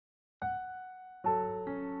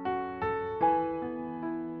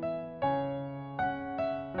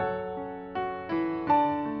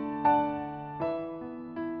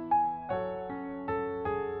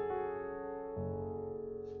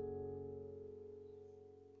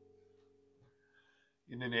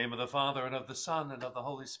the name of the Father, and of the Son, and of the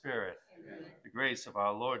Holy Spirit. Amen. The grace of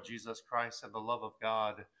our Lord Jesus Christ, and the love of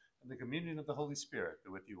God, and the communion of the Holy Spirit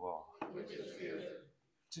be with you all. With your spirit.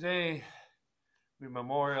 Today, we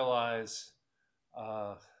memorialize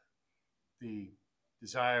the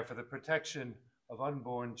desire for the protection of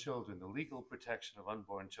unborn children, the legal protection of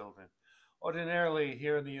unborn children. Ordinarily,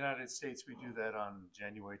 here in the United States, we do that on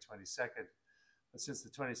January 22nd. But since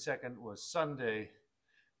the 22nd was Sunday,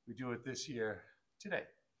 we do it this year today.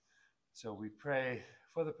 So we pray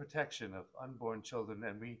for the protection of unborn children,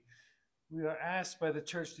 and we are asked by the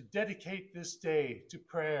church to dedicate this day to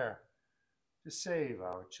prayer to save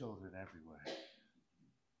our children everywhere.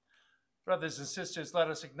 Brothers and sisters, let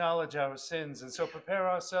us acknowledge our sins and so prepare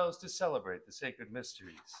ourselves to celebrate the sacred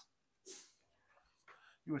mysteries.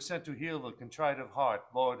 You were sent to heal the contrite of heart.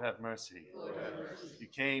 Lord, have mercy. Lord, have mercy. You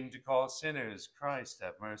came to call sinners. Christ,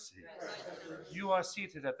 have mercy. Christ, have mercy. You are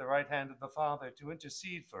seated at the right hand of the Father to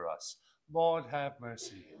intercede for us. Lord, have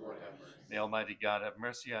mercy. Lord, have mercy. May Almighty God have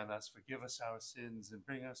mercy on us, forgive us our sins, and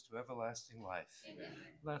bring us to everlasting life. Amen.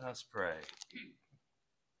 Let us pray.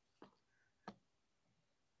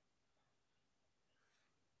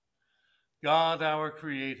 God, our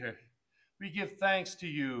Creator, we give thanks to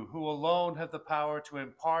you, who alone have the power to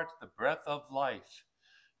impart the breath of life,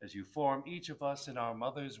 as you form each of us in our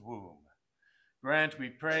mother's womb. Grant, we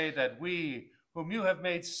pray, that we, whom you have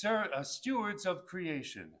made stewards of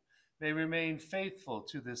creation, may remain faithful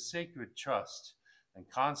to this sacred trust and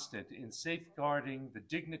constant in safeguarding the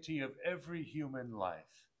dignity of every human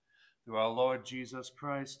life. Through our Lord Jesus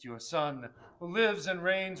Christ, your Son, who lives and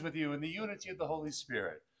reigns with you in the unity of the Holy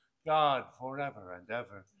Spirit, God, forever and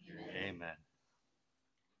ever. Amen.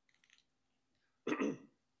 Amen.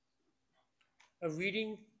 A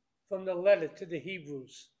reading from the letter to the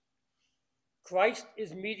Hebrews. Christ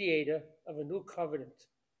is mediator of a new covenant,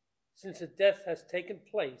 since a death has taken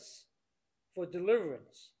place for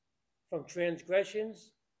deliverance from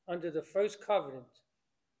transgressions under the first covenant.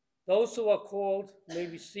 Those who are called may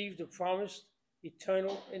receive the promised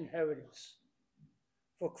eternal inheritance.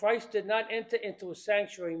 For Christ did not enter into a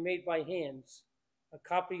sanctuary made by hands, a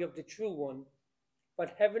copy of the true one,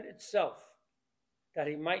 but heaven itself, that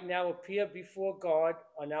he might now appear before God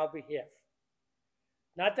on our behalf.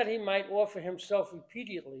 Not that he might offer himself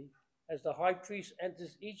repeatedly, as the high priest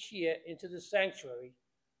enters each year into the sanctuary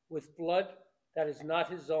with blood that is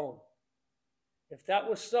not his own. If that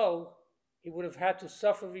was so, he would have had to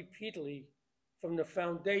suffer repeatedly from the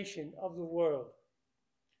foundation of the world.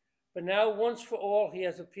 But now, once for all, he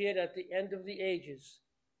has appeared at the end of the ages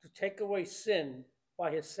to take away sin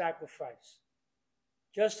by his sacrifice.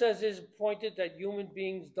 Just as it is appointed that human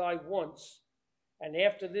beings die once, and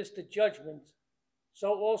after this the judgment,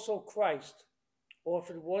 so also Christ,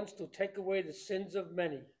 offered once to take away the sins of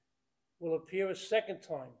many, will appear a second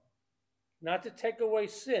time, not to take away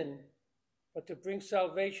sin, but to bring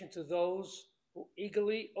salvation to those who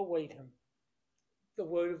eagerly await him. The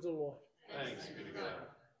word of the Lord. Thanks be to God.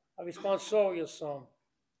 A responsorial psalm.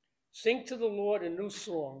 Sing to the Lord a new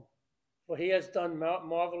song, for he has done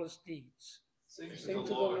marvelous deeds. Sing to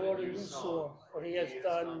the Lord a new song, for he has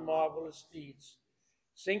done marvelous deeds.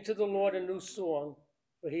 Sing to the Lord a new song,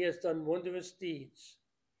 for he has done wondrous deeds.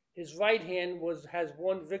 His right hand has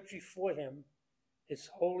won victory for him, his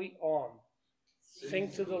holy arm. Sing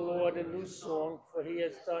to the Lord a new song, for he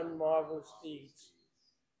has done marvelous deeds.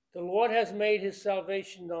 The Lord has made his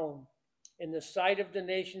salvation known. In the sight of the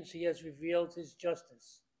nations he has revealed his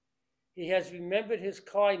justice. He has remembered his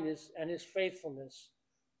kindness and his faithfulness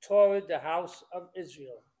toward the house of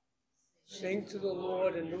Israel. Sing to the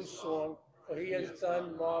Lord a new song, for he has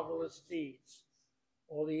done marvelous deeds.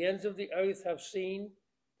 All the ends of the earth have seen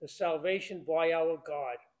the salvation by our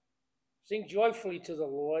God. Sing joyfully to the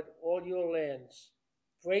Lord, all your lands.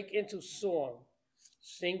 Break into song.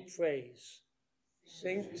 Sing praise.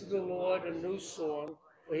 Sing to the Lord a new song,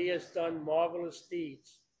 for he has done marvelous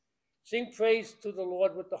deeds. Sing praise to the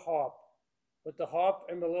Lord with the harp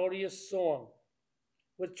and melodious song,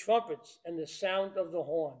 with trumpets and the sound of the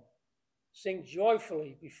horn. Sing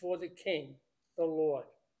joyfully before the King, the Lord.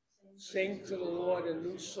 Sing to the Lord a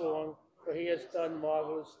new song, for he has done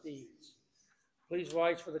marvelous deeds. Please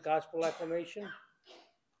rise for the gospel acclamation.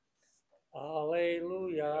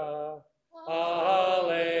 Alleluia,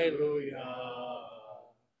 alleluia,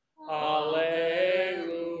 alleluia.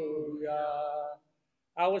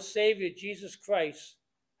 Our Savior, Jesus Christ,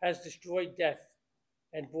 has destroyed death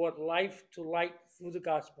and brought life to light through the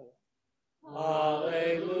gospel.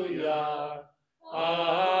 Alleluia,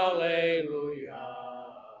 alleluia,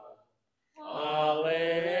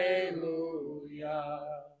 alleluia.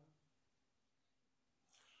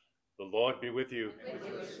 The The Lord be with you.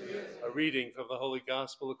 A reading from the Holy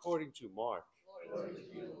Gospel according to Mark.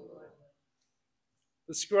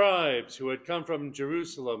 The scribes who had come from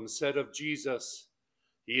Jerusalem said of Jesus,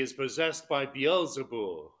 "He is possessed by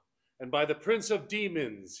Beelzebul, and by the prince of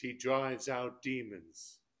demons he drives out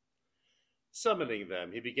demons." Summoning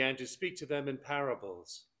them, he began to speak to them in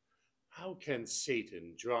parables. "How can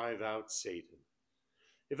Satan drive out Satan?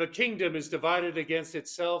 If a kingdom is divided against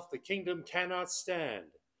itself, the kingdom cannot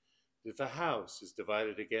stand. If a house is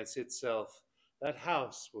divided against itself, that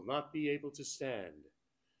house will not be able to stand.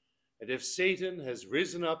 And if Satan has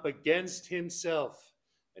risen up against himself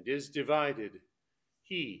and is divided,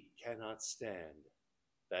 he cannot stand.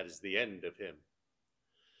 That is the end of him.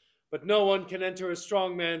 But no one can enter a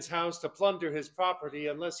strong man's house to plunder his property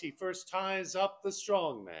unless he first ties up the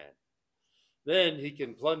strong man. Then he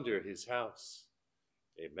can plunder his house.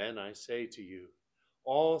 Amen, I say to you,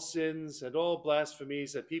 all sins and all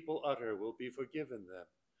blasphemies that people utter will be forgiven them.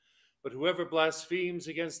 But whoever blasphemes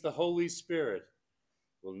against the Holy Spirit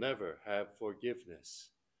will never have forgiveness,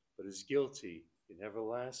 but is guilty in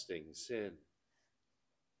everlasting sin."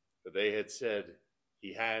 For they had said,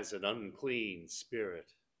 "He has an unclean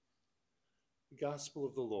spirit." The Gospel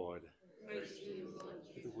of the Lord. Praise to you, Lord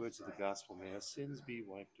With the words of the Gospel, may our sins be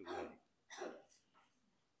wiped away.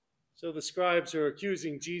 So the scribes are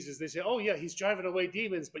accusing Jesus. They say, "Oh yeah, he's driving away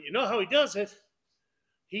demons, but you know how he does it?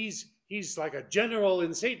 He's like a general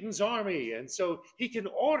in Satan's army, and so he can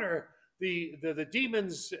order the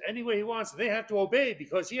demons any way he wants. They have to obey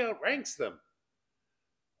because he outranks them."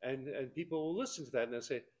 And people will listen to that and they'll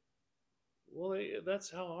say, "Well, that's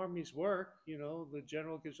how armies work. You know, the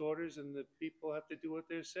general gives orders and the people have to do what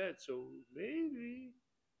they're said. So maybe."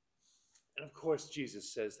 And of course,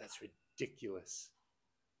 Jesus says, "That's ridiculous.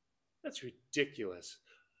 That's ridiculous.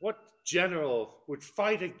 What general would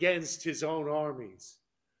fight against his own armies?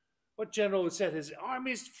 What general would set his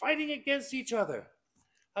armies fighting against each other?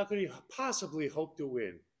 How could he possibly hope to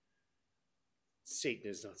win? Satan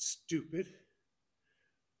is not stupid.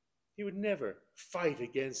 He would never fight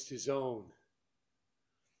against his own."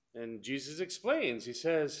 And Jesus explains. He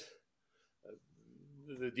says,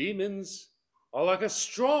 the demons are like a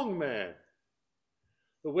strong man.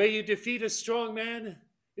 The way you defeat a strong man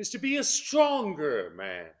is to be a stronger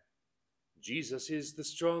man. Jesus is the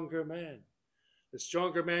stronger man. The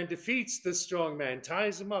stronger man defeats the strong man,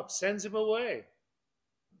 ties him up, sends him away.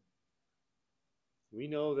 We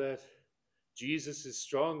know that Jesus is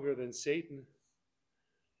stronger than Satan.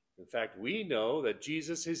 In fact, we know that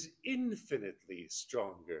Jesus is infinitely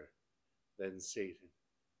stronger than Satan.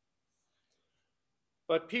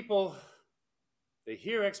 But people, they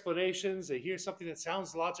hear explanations, they hear something that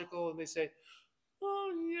sounds logical, and they say,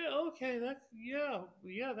 "Oh, yeah, okay,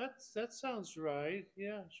 that sounds right.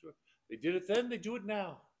 Yeah, sure." They did it then, they do it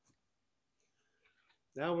now.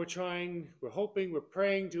 Now we're hoping, we're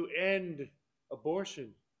praying to end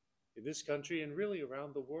abortion in this country and really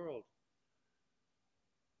around the world.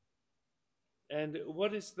 And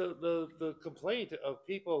what is the complaint of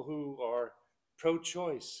people who are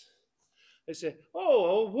pro-choice? They say,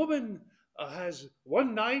 "Oh, a woman has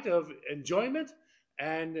one night of enjoyment,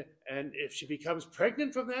 and if she becomes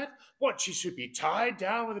pregnant from that, what, she should be tied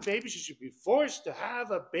down with a baby? She should be forced to have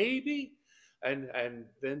a baby and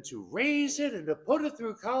then to raise it and to put it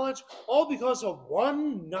through college, all because of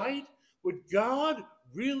one night? Would God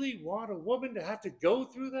really want a woman to have to go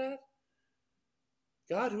through that?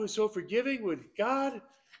 God, who is so forgiving, would God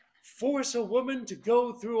force a woman to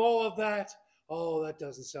go through all of that? Oh, that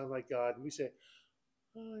doesn't sound like God." And we say,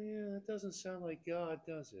 "Oh yeah, that doesn't sound like God,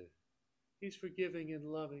 does it? He's forgiving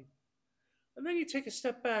and loving." And then you take a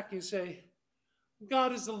step back and you say,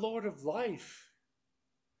 God is the Lord of life.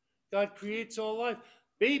 God creates all life.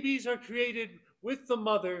 Babies are created with the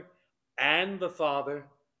mother and the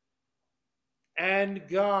father and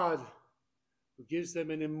God, who gives them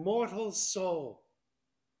an immortal soul.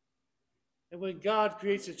 And when God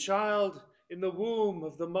creates a child in the womb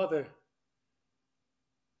of the mother,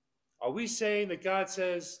 are we saying that God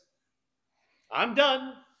says, "I'm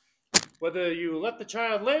done. Whether you let the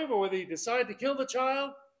child live or whether you decide to kill the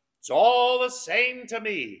child, it's all the same to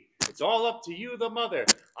me. It's all up to you, the mother.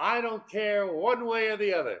 I don't care one way or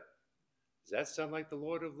the other"? Does that sound like the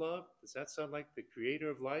Lord of love? Does that sound like the creator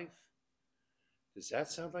of life? Does that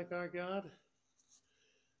sound like our God?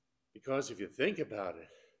 Because if you think about it,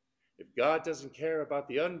 if God doesn't care about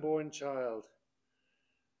the unborn child,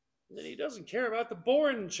 then he doesn't care about the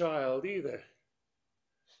born child either.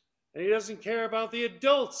 And he doesn't care about the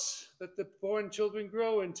adults that the born children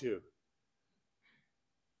grow into.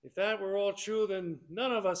 If that were all true, then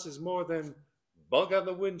none of us is more than bug on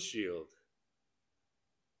the windshield.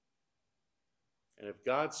 And if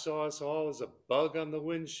God saw us all as a bug on the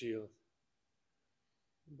windshield,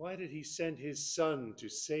 why did he send his Son to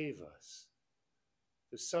save us,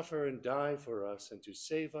 to suffer and die for us, and to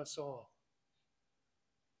save us all?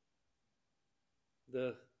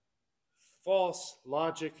 The false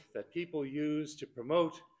logic that people use to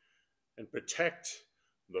promote and protect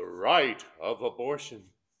the right of abortion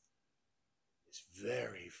is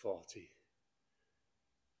very faulty.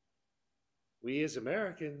 We as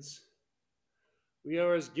Americans, we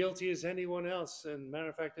are as guilty as anyone else. And matter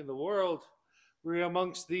of fact, in the world, we're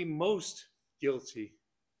amongst the most guilty,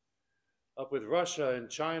 up with Russia and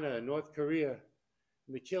China and North Korea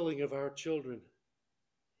in the killing of our children.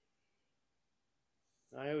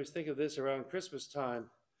 I always think of this around Christmas time.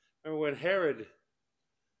 Remember when Herod,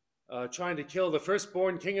 trying to kill the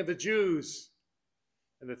firstborn king of the Jews,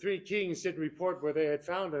 and the three kings didn't report where they had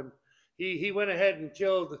found him. He went ahead and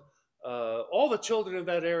killed all the children of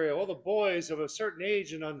that area, all the boys of a certain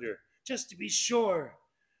age and under, just to be sure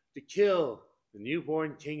to kill the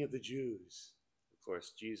newborn king of the Jews. Of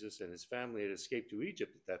course, Jesus and his family had escaped to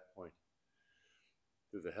Egypt at that point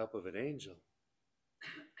through the help of an angel.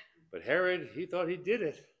 But Herod, he thought he did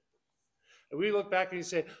it. And we look back and we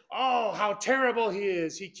say, oh, how terrible he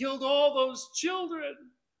is. He killed all those children.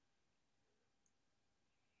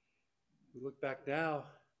 We look back now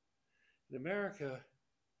in America,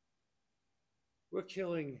 we're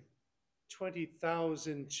killing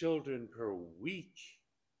 20,000 children per week.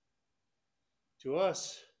 To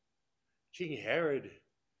us, King Herod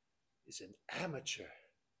is an amateur.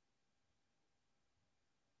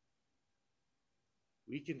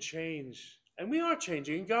 We can change, and we are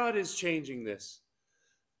changing, and God is changing this.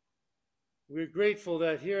 We're grateful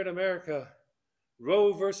that here in America,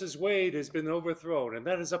 Roe versus Wade has been overthrown, and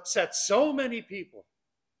that has upset so many people.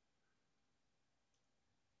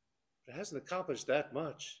 It hasn't accomplished that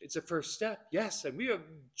much. It's a first step, yes, and we are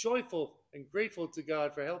joyful and grateful to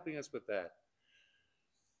God for helping us with that.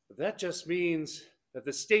 But that just means that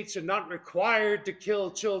the states are not required to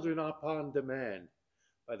kill children upon demand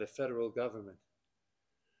by the federal government.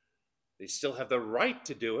 They still have the right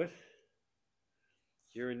to do it.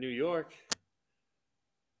 Here in New York,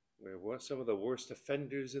 we're some of the worst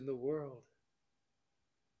offenders in the world.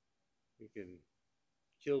 We can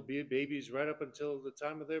kill babies right up until the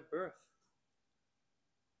time of their birth.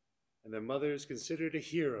 And their mother is considered a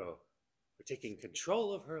hero for taking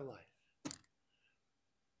control of her life.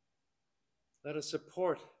 Let us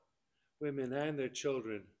support women and their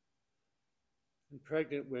children and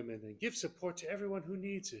pregnant women and give support to everyone who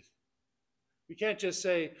needs it. We can't just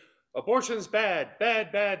say, abortion's bad,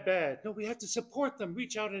 bad, bad, bad. No, we have to support them,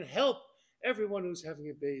 reach out and help everyone who's having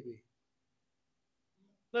a baby.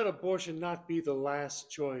 Let abortion not be the last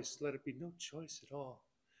choice. Let it be no choice at all.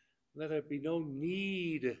 Let there be no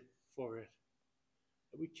need for it.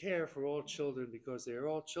 We care for all children because they are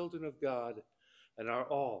all children of God and are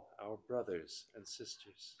all our brothers and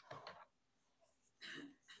sisters.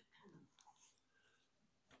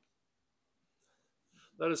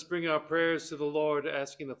 Let us bring our prayers to the Lord,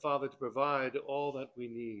 asking the Father to provide all that we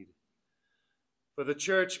need. For the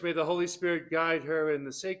Church, may the Holy Spirit guide her in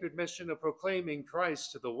the sacred mission of proclaiming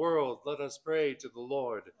Christ to the world. Let us pray to the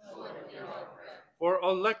Lord. Lord, hear our prayer. For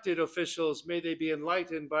elected officials, may they be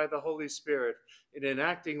enlightened by the Holy Spirit in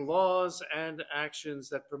enacting laws and actions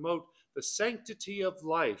that promote the sanctity of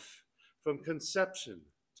life from conception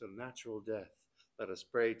to natural death. Let us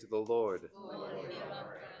pray to the Lord. Lord, hear our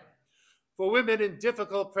prayer. For women in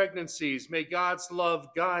difficult pregnancies, may God's love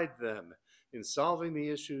guide them in solving the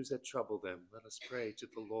issues that trouble them. Let us pray to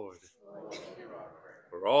the Lord. Lord, hear our prayer.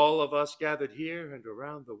 For all of us gathered here and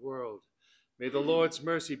around the world, may the Lord's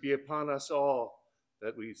mercy be upon us all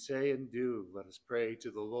that we say and do. Let us pray to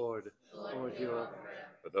the Lord. Lord, hear our prayer.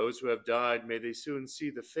 For those who have died, may they soon see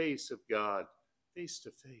the face of God face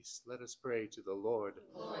to face. Let us pray to the Lord.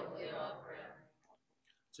 Lord, hear our prayer.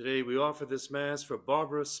 Today we offer this Mass for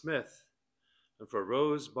Barbara Smith and for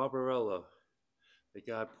Rose Barbarella. May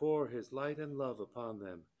God pour his light and love upon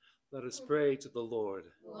them. Let us pray to the Lord.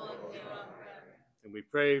 Lord, hear our prayer. And we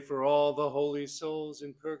pray for all the holy souls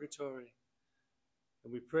in purgatory.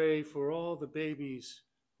 And we pray for all the babies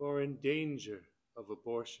who are in danger of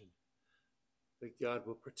abortion, that God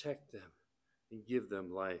will protect them and give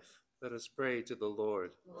them life. Let us pray to the Lord.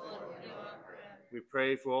 Lord, hear our prayer. We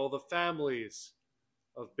pray for all the families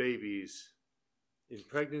of babies in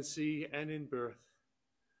pregnancy and in birth.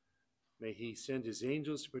 May he send his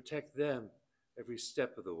angels to protect them every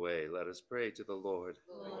step of the way. Let us pray to the Lord.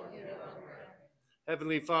 Lord, hear our prayer.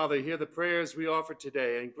 Heavenly Father, hear the prayers we offer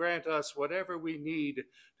today and grant us whatever we need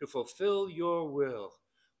to fulfill your will.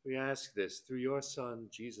 We ask this through your Son,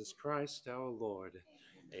 Jesus Christ, our Lord.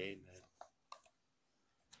 Amen.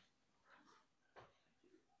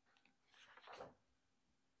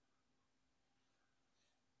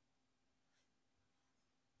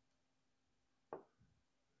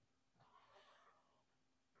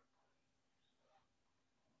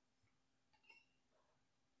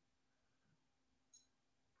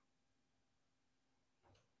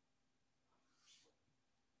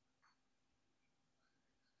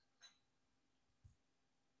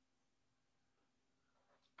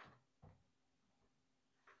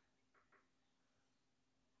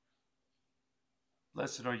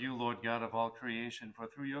 Blessed are you, Lord God of all creation, for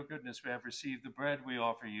through your goodness we have received the bread we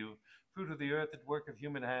offer you, fruit of the earth and work of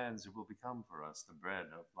human hands, it will become for us the bread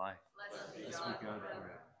of life. Blessed be God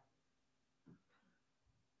forever.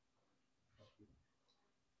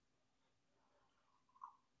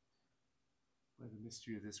 By the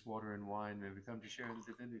mystery of this water and wine, may we come to share in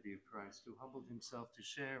the divinity of Christ, who humbled himself to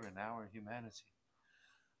share in our humanity.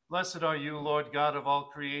 Blessed are you, Lord God of all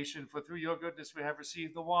creation, for through your goodness we have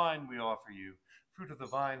received the wine we offer you, fruit of the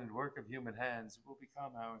vine and work of human hands. It will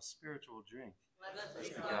become our spiritual drink.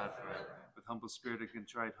 Blessed be God forever. With humble spirit and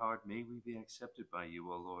contrite heart, may we be accepted by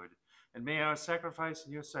you, O Lord, and may our sacrifice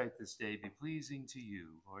in your sight this day be pleasing to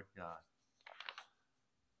you, Lord God.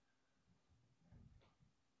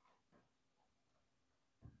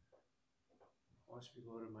 Wash me,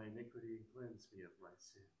 Lord, of my iniquity, and cleanse me of my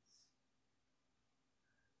sins.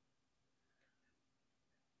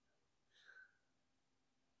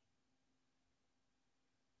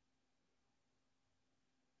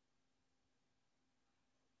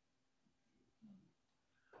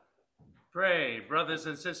 Pray, brothers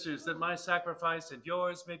and sisters, that my sacrifice and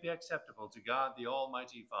yours may be acceptable to God, the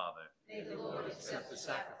Almighty Father. May the Lord Accept the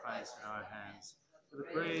sacrifice in our hands, for the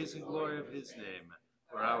praise and glory of his name,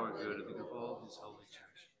 for our good and the good of all his holy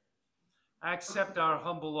church. Accept our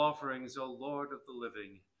humble offerings, O Lord of the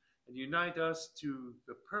living, and unite us to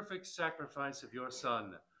the perfect sacrifice of your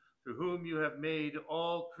Son, through whom you have made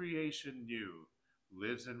all creation new, who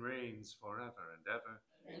lives and reigns forever and ever.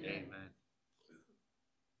 Amen.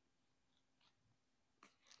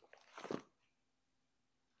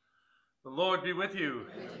 The Lord be with you.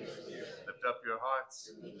 Lift up your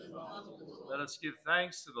hearts. Let us give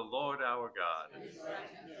thanks to the Lord our God.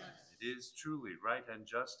 It is truly right and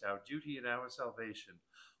just, our duty and our salvation,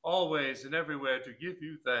 always and everywhere to give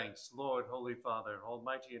you thanks, Lord, Holy Father,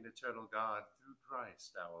 Almighty and eternal God, through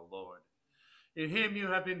Christ our Lord. In him you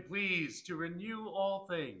have been pleased to renew all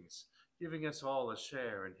things, giving us all a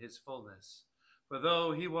share in his fullness. For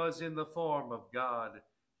though he was in the form of God,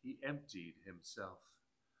 he emptied himself,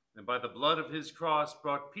 and by the blood of his cross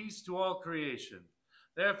brought peace to all creation.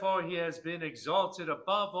 Therefore he has been exalted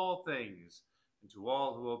above all things, and to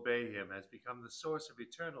all who obey him has become the source of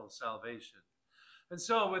eternal salvation. And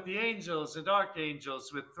so with the angels and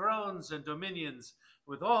archangels, with thrones and dominions,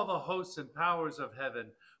 with all the hosts and powers of heaven,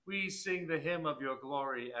 we sing the hymn of your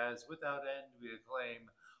glory, as without end we acclaim,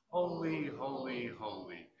 Holy, holy,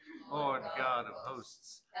 holy, Lord God of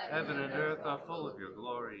hosts, heaven and earth are full of your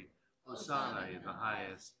glory. Hosanna in the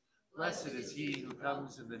highest. Blessed is he who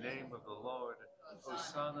comes in the name of the Lord.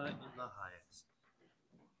 Hosanna in the highest.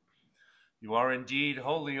 You are indeed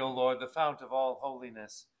holy, O Lord, the fount of all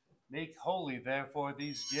holiness. Make holy, therefore,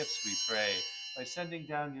 these gifts, we pray, by sending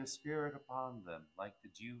down your Spirit upon them like the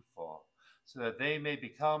dewfall, so that they may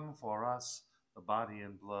become for us the body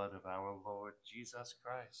and blood of our Lord Jesus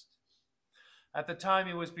Christ. At the time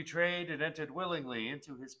he was betrayed and entered willingly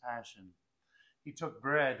into his passion, he took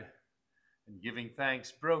bread, and giving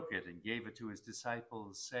thanks, broke it and gave it to his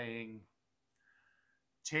disciples, saying,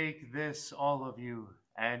 Take this, all of you,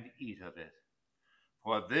 and eat of it.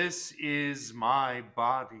 For this is my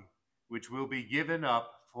body, which will be given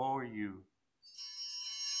up for you.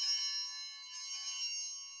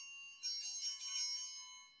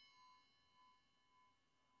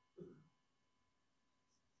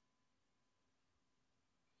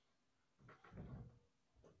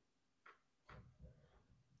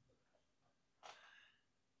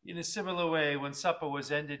 In a similar way, when supper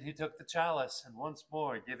was ended, he took the chalice, and once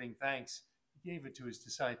more, giving thanks, he gave it to his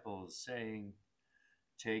disciples, saying,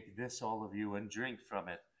 Take this, all of you, and drink from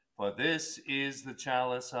it, for this is the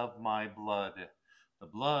chalice of my blood, the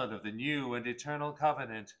blood of the new and eternal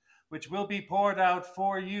covenant, which will be poured out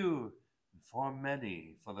for you and for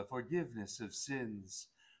many for the forgiveness of sins.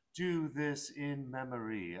 Do this in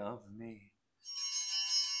memory of me.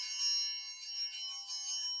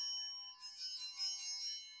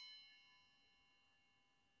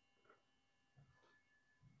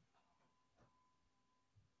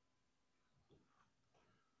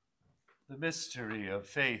 The mystery of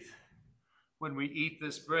faith. When we eat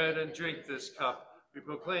this bread and drink this cup, we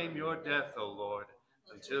proclaim your death, O Lord,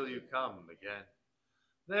 until you come again.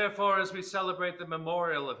 Therefore, as we celebrate the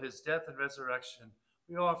memorial of his death and resurrection,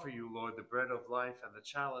 we offer you, Lord, the bread of life and the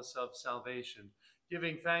chalice of salvation,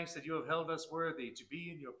 giving thanks that you have held us worthy to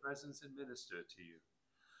be in your presence and minister to you.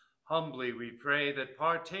 Humbly we pray that,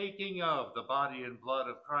 partaking of the body and blood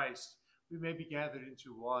of Christ, we may be gathered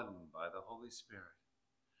into one by the Holy Spirit.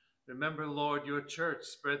 Remember, Lord, your church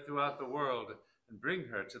spread throughout the world, and bring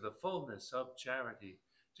her to the fullness of charity,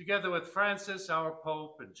 together with Francis, our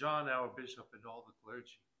Pope, and John, our Bishop, and all the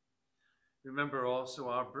clergy. Remember also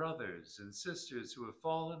our brothers and sisters who have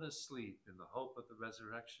fallen asleep in the hope of the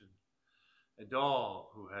resurrection, and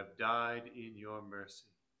all who have died in your mercy.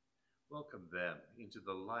 Welcome them into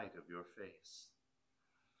the light of your face.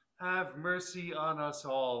 Have mercy on us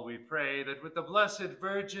all, we pray, that with the Blessed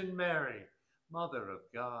Virgin Mary, Mother of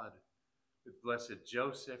God, with blessed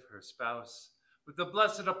Joseph, her spouse, with the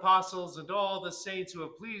blessed apostles and all the saints who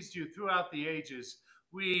have pleased you throughout the ages,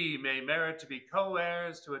 we may merit to be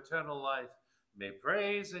co-heirs to eternal life, may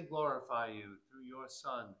praise and glorify you through your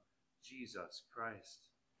Son, Jesus Christ.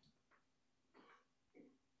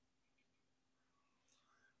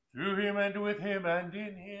 Through him and with him and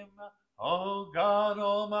in him, O God,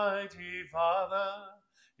 Almighty Father,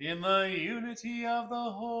 in the unity of the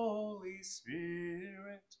Holy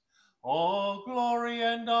Spirit, all glory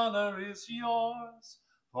and honor is yours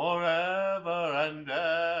forever and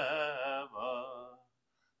ever.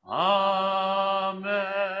 Amen.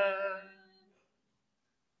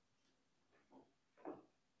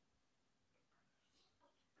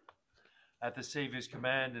 At the Savior's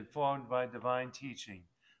command, informed by divine teaching,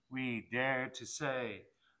 we dare to say,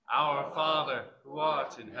 Our Father, who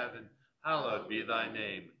art in heaven, hallowed be thy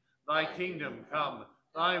name. Thy kingdom come,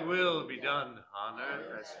 thy will be done, on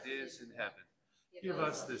earth as it is in heaven. Give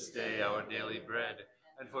us this day our daily bread,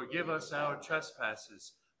 and forgive us our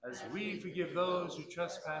trespasses, as we forgive those who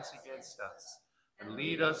trespass against us. And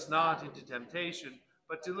lead us not into temptation,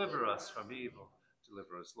 but deliver us from evil.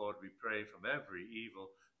 Deliver us, Lord, we pray, from every evil.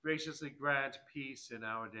 Graciously grant peace in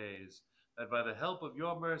our days, that by the help of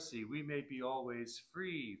your mercy we may be always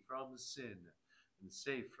free from sin and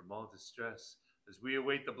safe from all distress, as we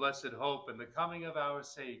await the blessed hope and the coming of our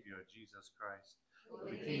Savior, Jesus Christ.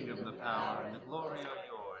 The kingdom, the power, and the glory are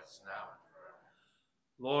yours now and forever.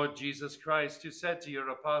 Lord Jesus Christ, who said to your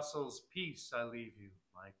apostles, Peace I leave you,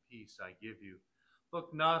 my peace I give you.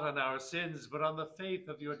 Look not on our sins, but on the faith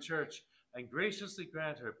of your church, and graciously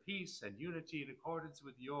grant her peace and unity in accordance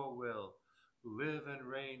with your will, who live and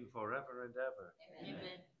reign forever and ever.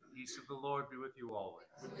 Amen. The peace of the Lord be with you always.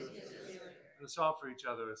 Let us offer each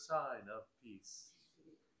other a sign of peace.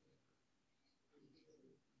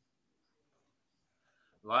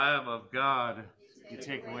 Lamb of God, you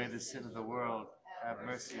take away the sin of the world, have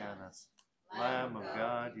mercy on us. Lamb of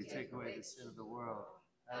God, you take away the sin of the world,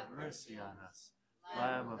 have mercy on us.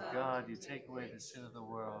 Lamb of God, you take away the sin of the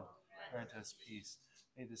world, grant us peace.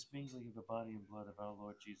 May this mingling of the body and blood of our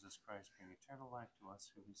Lord Jesus Christ bring eternal life to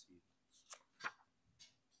us who receive it.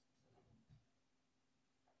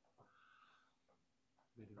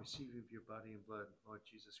 May the receiving of your body and blood, Lord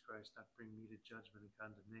Jesus Christ, not bring me to judgment and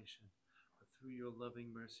condemnation, but through your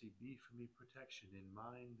loving mercy be for me protection in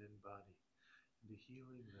mind and body, and a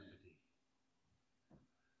healing remedy.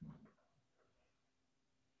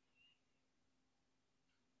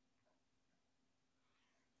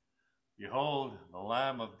 Behold, the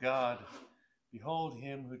Lamb of God. Behold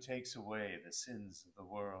him who takes away the sins of the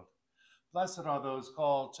world. Blessed are those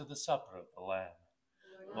called to the supper of the Lamb.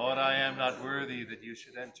 Lord, I am not worthy that you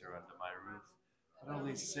should enter under my roof, but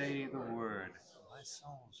only say the word, and my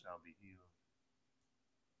soul shall be healed.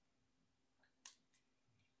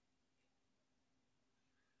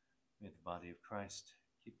 May the body of Christ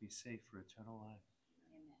keep me safe for eternal life.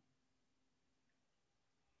 Amen.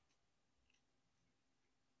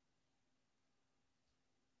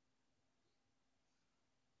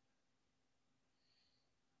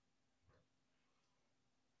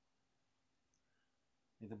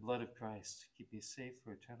 May the blood of Christ keep me safe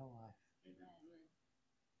for eternal life. Amen.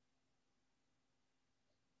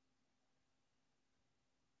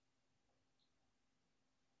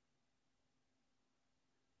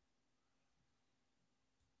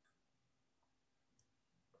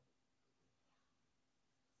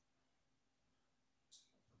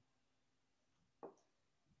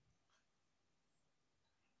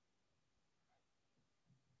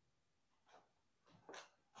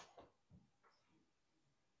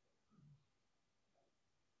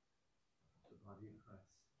 The body of Christ.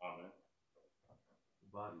 Amen.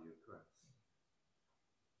 The body of Christ.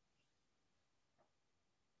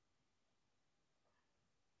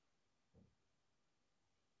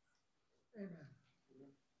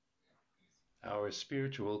 Our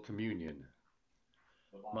spiritual communion.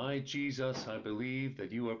 My Jesus, I believe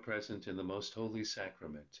that you are present in the most holy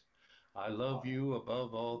sacrament. I love you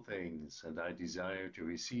above all things, and I desire to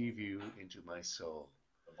receive you into my soul.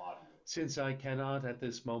 Since I cannot at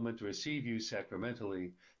this moment receive you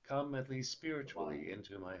sacramentally, come at least spiritually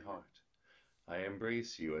into my heart. I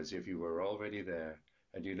embrace you as if you were already there,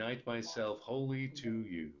 and unite myself wholly to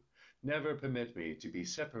you. Never permit me to be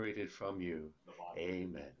separated from you.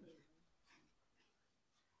 Amen.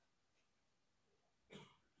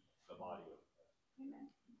 The body of Amen.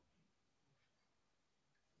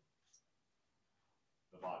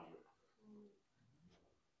 The body of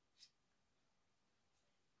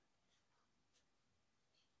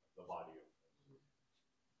the body of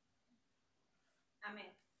Amen.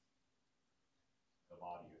 the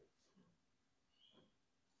body of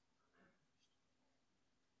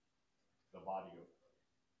the body of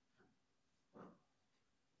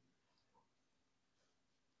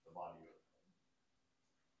the body of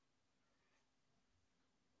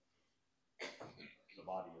the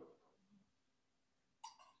body of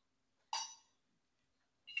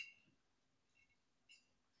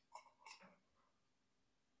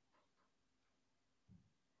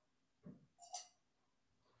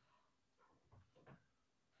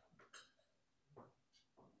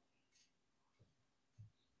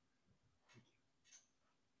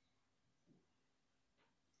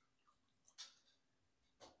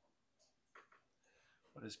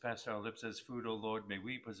What has passed our lips as food, O Lord, may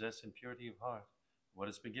we possess in purity of heart. What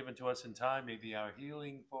has been given to us in time may be our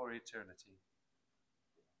healing for eternity.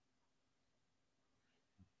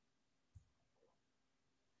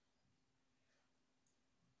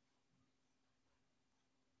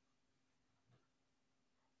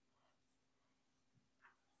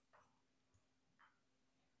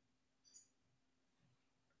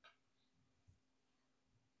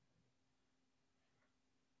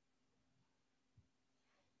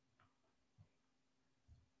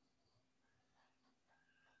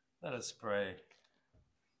 Let us pray.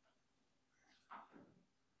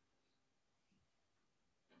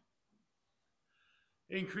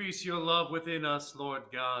 Increase your love within us, Lord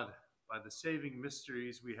God, by the saving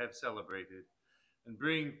mysteries we have celebrated, and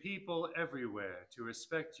bring people everywhere to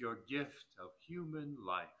respect your gift of human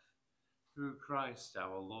life. Through Christ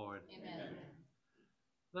our Lord. Amen.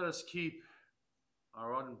 Let us keep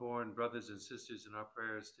our unborn brothers and sisters in our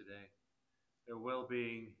prayers today, their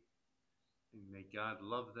well-being, and may God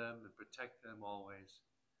love them and protect them always,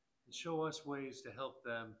 and show us ways to help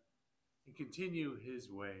them and continue his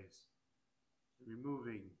ways,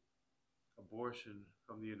 removing abortion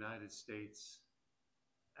from the United States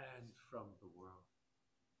and from the world.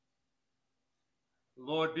 The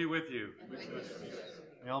Lord be with you. And with your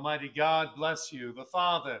spirit. May Almighty God bless you, the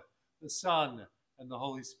Father, the Son, and the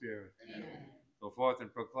Holy Spirit. Amen. Go forth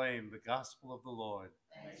and proclaim the gospel of the Lord.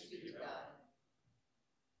 Thanks be to God.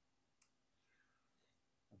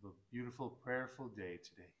 Have a beautiful, prayerful day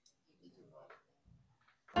today.